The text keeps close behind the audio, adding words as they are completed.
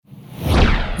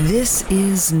This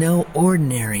is no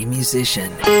ordinary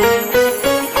musician.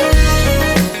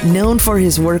 Known for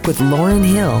his work with Lauryn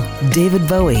Hill, David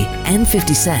Bowie, and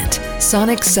 50 Cent,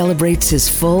 Sonix celebrates his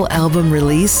full album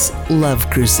release, Love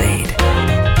Crusade.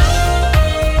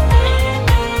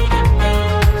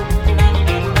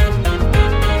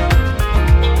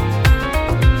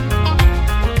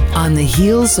 On the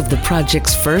heels of the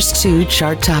project's first two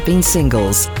chart-topping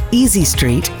singles, Easy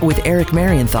Street with Eric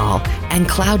Marienthal and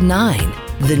Cloud 9,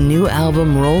 the new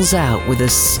album rolls out with a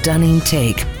stunning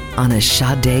take on a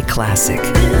Sade classic.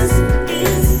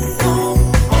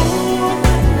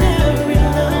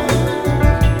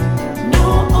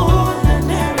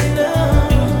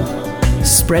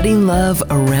 Spreading love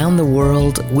around the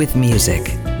world with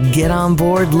music. Get on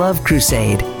board Love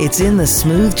Crusade. It's in the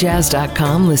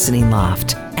smoothjazz.com listening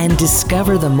loft. And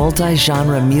discover the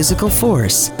multi-genre musical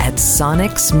force at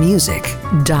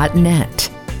sonixmusic.net.